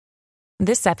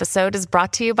This episode is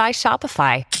brought to you by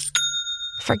Shopify.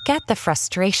 Forget the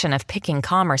frustration of picking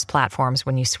commerce platforms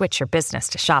when you switch your business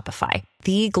to Shopify,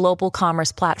 the global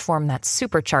commerce platform that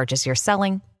supercharges your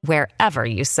selling wherever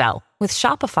you sell. With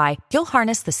Shopify, you'll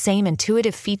harness the same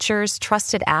intuitive features,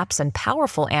 trusted apps, and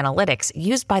powerful analytics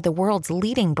used by the world's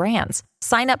leading brands.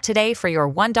 Sign up today for your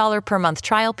 $1 per month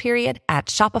trial period at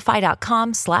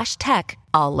shopify.com/tech,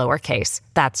 all lowercase.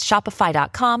 That's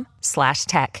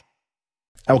shopify.com/tech.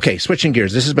 Okay, switching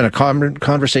gears. This has been a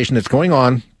conversation that's going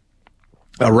on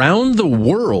around the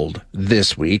world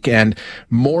this week, and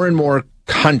more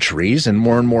countries and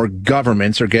more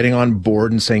governments are getting on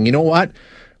board and saying, you know what?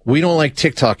 We don't like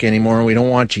TikTok anymore, and we don't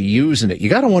want you using it. You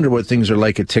got to wonder what things are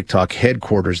like at TikTok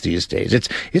headquarters these days.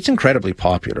 It's incredibly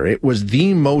popular. It was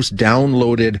the most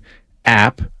downloaded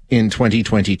app in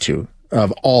 2022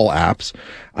 of all apps.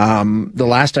 The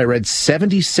last I read,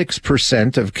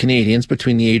 76% of Canadians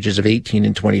between the ages of 18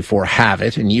 and 24 have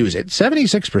it and use it.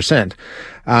 76%.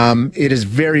 It is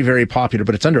very, very popular,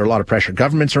 but it's under a lot of pressure.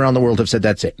 Governments around the world have said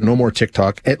that's it. No more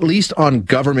TikTok, at least on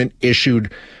government-issued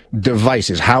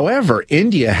devices. However,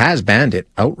 India has banned it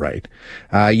outright.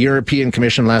 European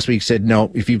Commission last week said,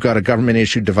 no, if you've got a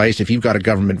government-issued device, if you've got a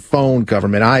government phone,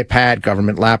 government iPad,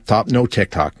 government laptop, no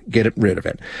TikTok. Get rid of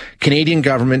it. Canadian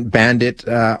government banned it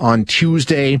on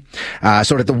Tuesday.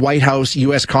 So did the White House.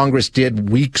 U.S. Congress did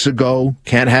weeks ago.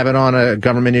 Can't have it on a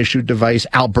government-issued device.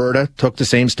 Alberta took the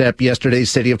same step yesterday.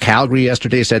 City of Calgary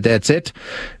yesterday said that's it.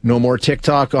 No more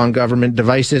TikTok on government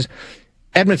devices.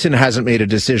 Edmonton hasn't made a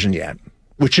decision yet,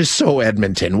 which is so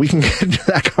Edmonton. We can get into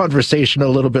that conversation a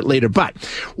little bit later. But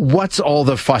what's all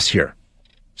the fuss here?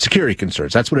 Security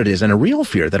concerns. That's what it is. And a real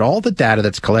fear that all the data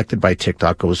that's collected by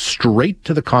TikTok goes straight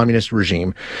to the communist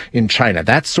regime in China.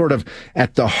 That's sort of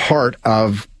at the heart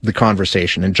of the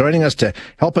conversation. And joining us to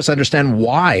help us understand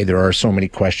why there are so many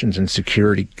questions and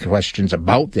security questions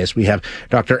about this, we have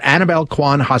Dr. Annabelle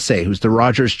Kwan-Hasse, who's the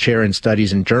Rogers Chair in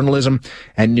Studies in Journalism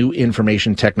and New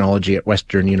Information Technology at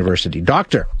Western University.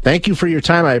 Doctor, thank you for your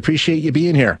time. I appreciate you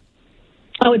being here.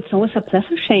 Oh, it's always a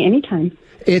pleasure, Shay, anytime.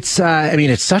 It's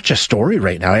such a story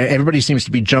right now. Everybody seems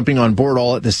to be jumping on board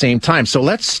all at the same time. So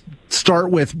let's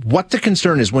start with what the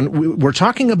concern is when we're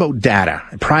talking about data,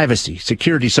 privacy,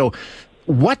 security. So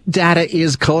what data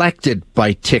is collected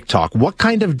by TikTok? What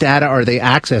kind of data are they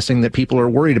accessing that people are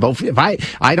worried about? If I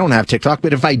don't have TikTok,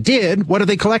 but if I did, what are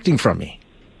they collecting from me?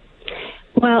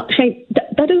 Well, Shay,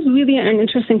 that is really an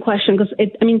interesting question because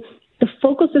the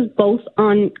focus is both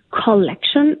on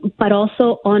collection, but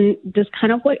also on this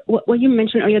kind of what you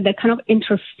mentioned earlier, that kind of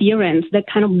interference, that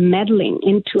kind of meddling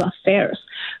into affairs.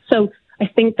 So I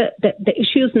think that the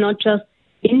issue is not just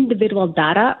individual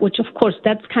data, which of course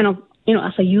that's kind of,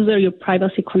 as a user, your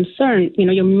privacy concern,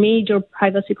 your major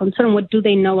privacy concern. What do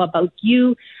they know about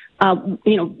you?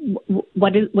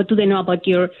 What do they know about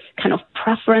your kind of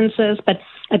preferences? But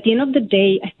at the end of the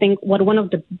day, I think what one of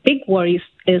the big worries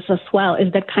is as well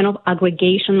is that kind of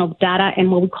aggregation of data and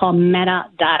what we call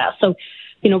metadata. So,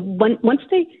 once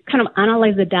they kind of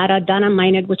analyze the data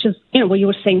mine it, which is, what you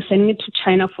were saying, sending it to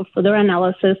China for further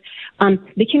analysis,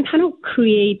 they can kind of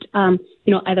create,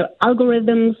 either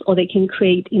algorithms or they can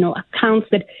create, accounts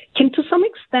that can to some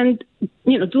extent,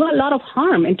 do a lot of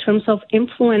harm in terms of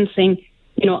influencing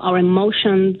our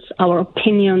emotions, our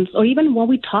opinions, or even what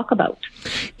we talk about.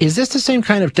 Is this the same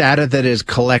kind of data that is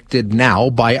collected now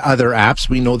by other apps?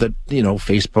 We know that,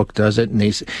 Facebook does it, and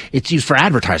it's used for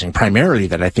advertising primarily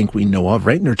that I think we know of,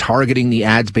 right? And they're targeting the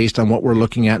ads based on what we're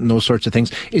looking at and those sorts of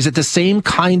things. Is it the same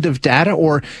kind of data,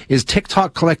 or is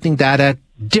TikTok collecting data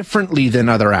differently than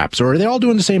other apps, or are they all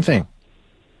doing the same thing?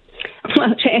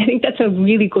 Well, I think that's a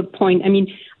really good point.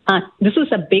 This is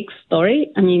a big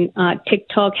story.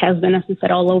 TikTok has been, as you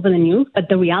said, all over the news, but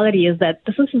the reality is that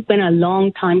this has been a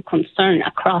long time concern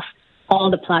across all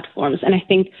the platforms. And I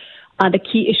think the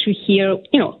key issue here,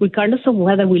 regardless of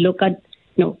whether we look at,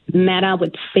 Meta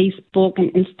with Facebook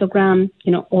and Instagram,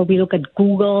 or we look at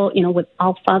Google, with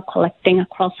Alpha collecting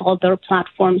across all their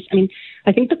platforms.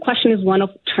 I think the question is one of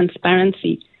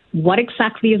transparency. What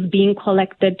exactly is being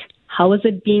collected? How is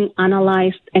it being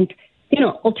analyzed? And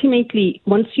ultimately,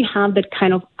 once you have that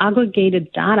kind of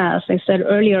aggregated data, as I said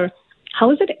earlier,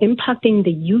 how is it impacting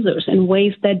the users in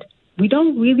ways that we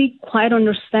don't really quite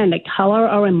understand? Like, how are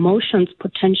our emotions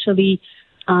potentially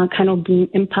kind of being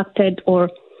impacted, or,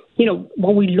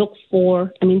 what we look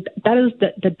for? That is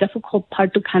the difficult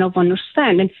part to kind of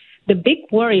understand. And the big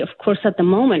worry, of course, at the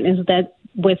moment is that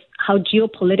with how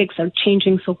geopolitics are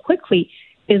changing so quickly,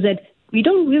 is that we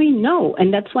don't really know,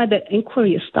 and that's why the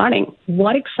inquiry is starting.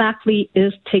 What exactly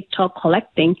is TikTok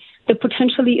collecting that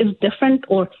potentially is different,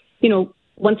 or,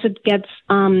 once it gets,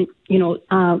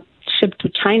 shipped to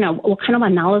China? What kind of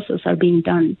analysis are being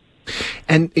done?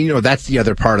 And, that's the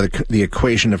other part of the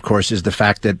equation, of course, is the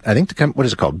fact that I think what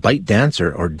is it called? ByteDance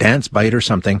or Dance Byte or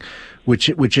something,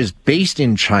 which is based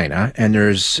in China. And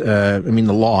there's, the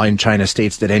law in China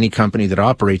states that any company that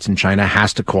operates in China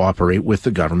has to cooperate with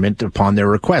the government upon their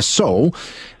request. So,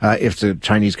 if the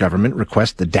Chinese government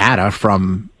requests the data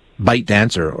from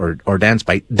ByteDance or Dance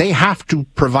Byte, they have to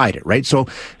provide it, right? So,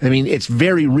 it's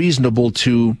very reasonable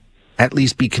to at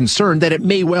least be concerned that it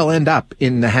may well end up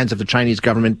in the hands of the Chinese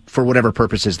government for whatever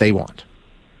purposes they want.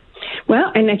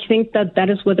 Well, and I think that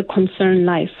is where the concern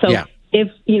lies. So if,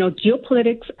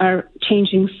 geopolitics are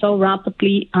changing so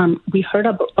rapidly, we heard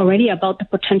already about the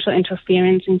potential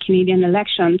interference in Canadian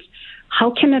elections. How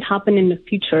can it happen in the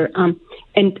future?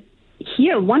 And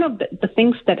here, one of the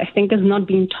things that I think is not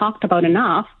being talked about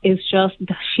enough is just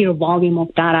the sheer volume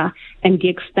of data and the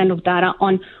extent of data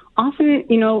on often,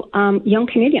 young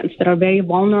Canadians that are very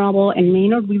vulnerable and may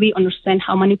not really understand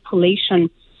how manipulation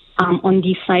on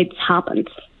these sites happens.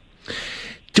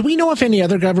 Do we know if any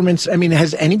other governments,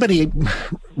 has anybody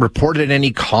reported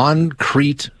any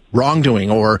concrete wrongdoing,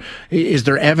 or is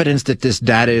there evidence that this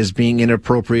data is being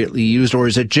inappropriately used, or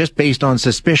is it just based on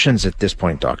suspicions at this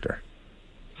point, Doctor?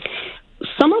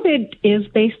 Some of it is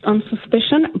based on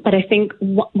suspicion, but I think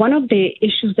one of the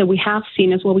issues that we have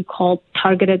seen is what we call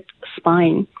targeted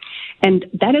spying. And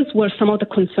that is where some of the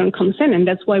concern comes in. And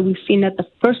that's why we've seen that the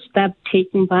first step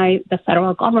taken by the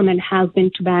federal government has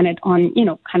been to ban it on,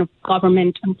 kind of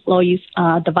government employees'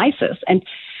 devices. And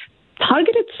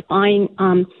targeted spying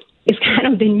is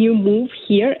kind of the new move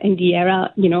here in the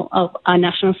era, of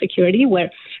national security, where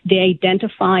they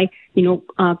identify,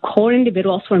 core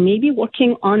individuals who are maybe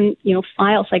working on,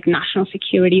 files like national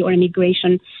security or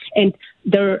immigration, and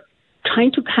they're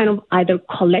trying to kind of either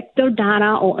collect their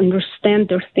data or understand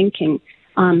their thinking.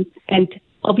 And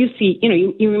obviously,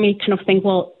 you may kind of think,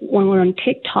 well, when we're on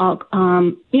TikTok,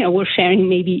 we're sharing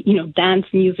maybe, dance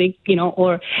music,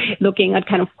 or looking at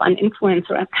kind of fun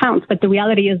influencer accounts. But the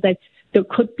reality is that there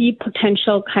could be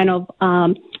potential kind of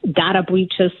data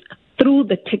breaches through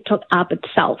the TikTok app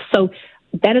itself. So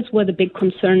that is where the big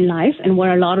concern lies, and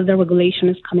where a lot of the regulation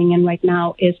is coming in right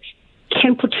now is,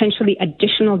 can potentially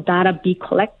additional data be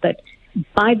collected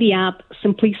by the app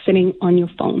simply sitting on your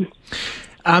phone?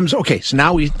 So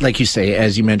now we, like you say,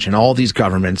 as you mentioned, all these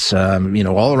governments,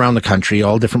 all around the country,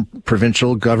 all different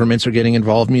provincial governments are getting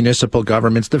involved, municipal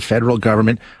governments, the federal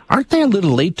government. Aren't they a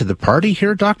little late to the party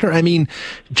here, Doctor?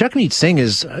 Jagmeet Singh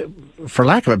is, for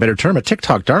lack of a better term, a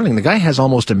TikTok darling. The guy has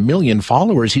almost 1 million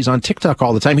followers. He's on TikTok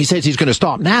all the time. He says he's going to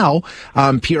stop now.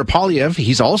 Pierre Poilievre,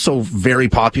 he's also very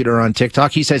popular on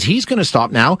TikTok. He says he's going to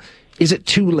stop now. Is it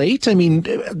too late?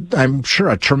 I'm sure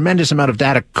a tremendous amount of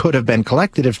data could have been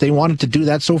collected if they wanted to do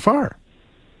that so far.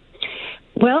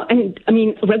 Well,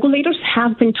 regulators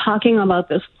have been talking about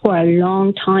this for a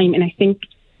long time. And I think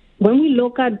when we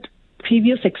look at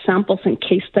previous examples and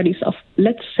case studies of,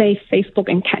 let's say, Facebook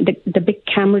and the big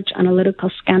Cambridge Analytica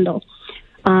scandal,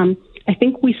 I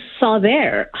think we saw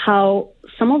there how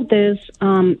some of this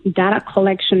data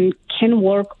collection can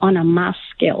work on a mass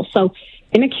scale. So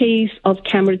in the case of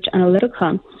Cambridge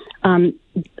Analytica,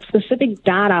 specific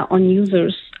data on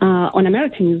users, on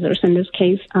American users in this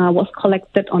case, was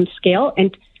collected on scale,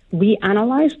 and we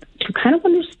analyzed to kind of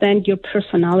understand your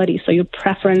personality, so your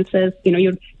preferences,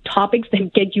 your topics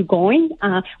that get you going,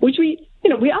 which we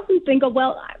often think of,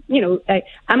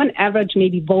 I'm an average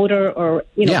maybe voter or,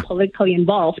 politically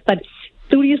involved, but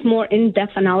through these more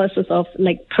in-depth analysis of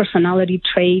like personality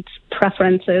traits,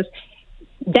 preferences,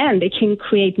 then they can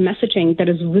create messaging that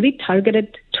is really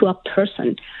targeted to a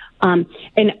person.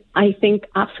 And I think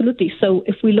absolutely. So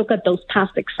if we look at those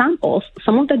past examples,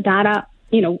 some of the data,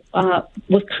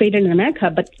 was created in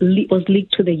America, but was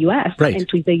leaked to the U.S. and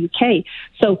to the U.K.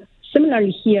 So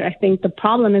similarly here, I think the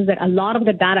problem is that a lot of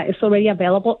the data is already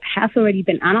available, has already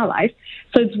been analyzed.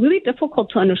 So it's really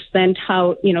difficult to understand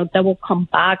how, that will come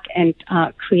back and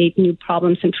create new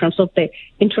problems in terms of the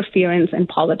interference in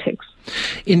politics.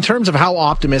 In terms of how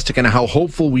optimistic and how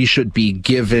hopeful we should be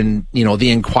given,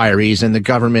 the inquiries and the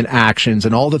government actions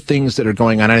and all the things that are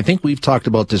going on. And I think we've talked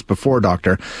about this before,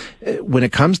 Doctor. When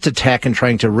it comes to tech and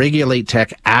trying to regulate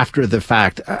tech after the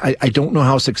fact, I don't know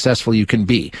how successful you can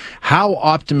be. How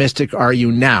optimistic are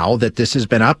you now that this has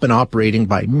been up and operating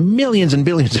by millions and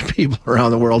billions of people around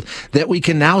the world that we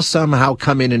can now somehow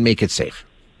come in and make it safe?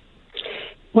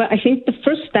 Well, I think the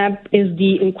first step is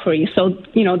the inquiry. So,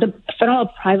 the federal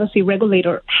privacy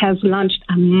regulator has launched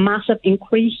a massive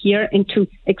inquiry here into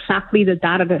exactly the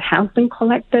data that has been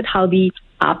collected, how the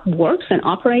app works and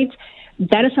operates.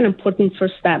 That is an important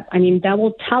first step. That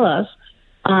will tell us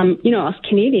as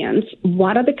Canadians,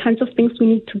 what are the kinds of things we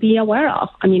need to be aware of?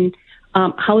 I mean,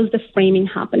 how is the framing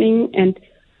happening? And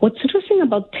what's interesting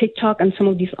about TikTok and some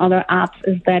of these other apps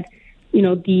is that,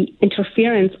 the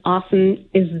interference often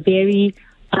is very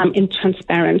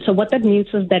intransparent. So what that means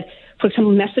is that, for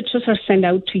example, messages are sent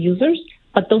out to users,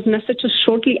 but those messages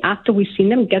shortly after we've seen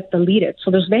them get deleted.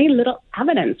 So there's very little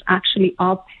evidence actually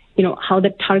of, how the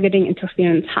targeting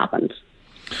interference happens.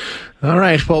 All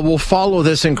right. Well, we'll follow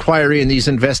this inquiry and these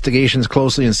investigations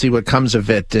closely and see what comes of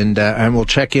it. And we'll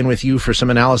check in with you for some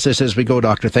analysis as we go,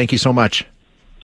 Doctor. Thank you so much.